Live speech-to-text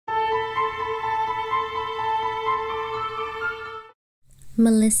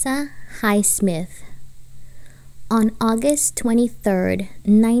Melissa Highsmith. On August 23,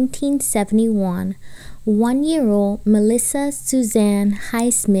 1971, one-year-old Melissa Suzanne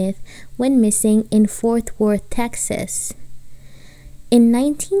Highsmith went missing in Fort Worth, Texas. In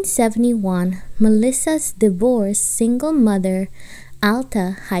 1971, Melissa's divorced single mother,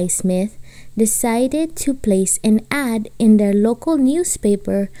 Alta Highsmith, decided to place an ad in their local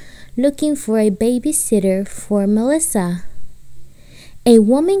newspaper looking for a babysitter for Melissa. A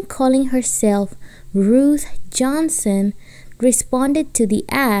woman calling herself Ruth Johnson responded to the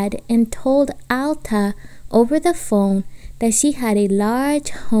ad and told Alta over the phone that she had a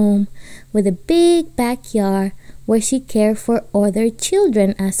large home with a big backyard where she cared for other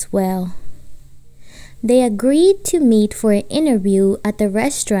children as well. They agreed to meet for an interview at the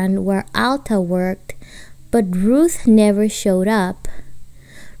restaurant where Alta worked, but Ruth never showed up.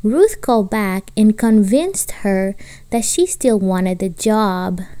 Ruth called back and convinced her that she still wanted the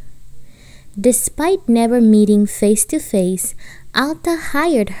job. Despite never meeting face to face, Alta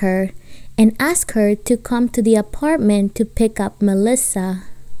hired her and asked her to come to the apartment to pick up Melissa.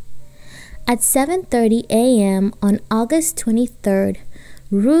 At 7:30 a.m. on August 23rd,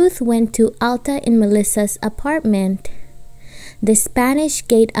 Ruth went to Alta in Melissa's apartment. The Spanish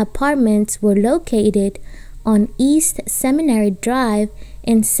Gate Apartments were located on East Seminary Drive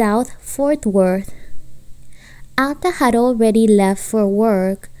in South Fort Worth. Alta had already left for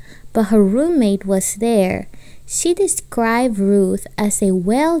work, but her roommate was there. She described Ruth as a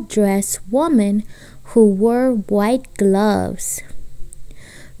well-dressed woman who wore white gloves.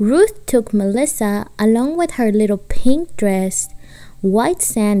 Ruth took Melissa along with her little pink dress, white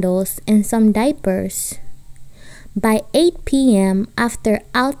sandals, and some diapers. By 8 p.m., after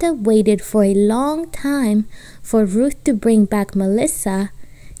Alta waited for a long time for Ruth to bring back Melissa,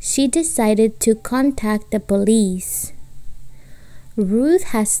 she decided to contact the police.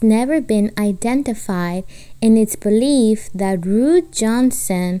 Ruth has never been identified, and it's believed that Ruth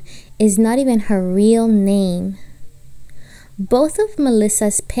Johnson is not even her real name. Both of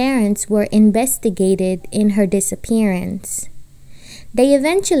Melissa's parents were investigated in her disappearance. They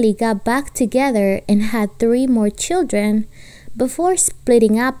eventually got back together and had 3 more children before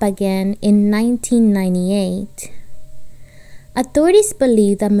splitting up again in 1998. Authorities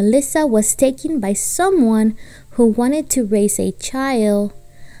believe that Melissa was taken by someone who wanted to raise a child,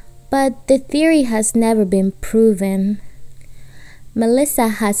 but the theory has never been proven.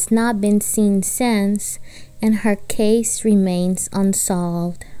 Melissa has not been seen since, and her case remains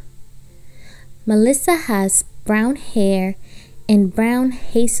unsolved. Melissa has brown hair and brown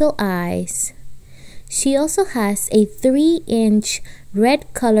hazel eyes. She also has a 3-inch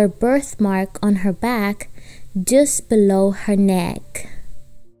red color birthmark on her back just below her neck.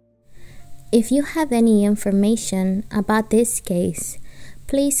 If you have any information about this case,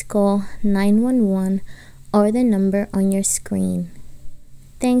 please call 911 or the number on your screen.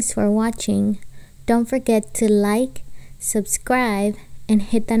 Thanks for watching. Don't forget to like, subscribe, and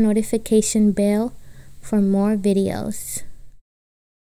hit the notification bell for more videos.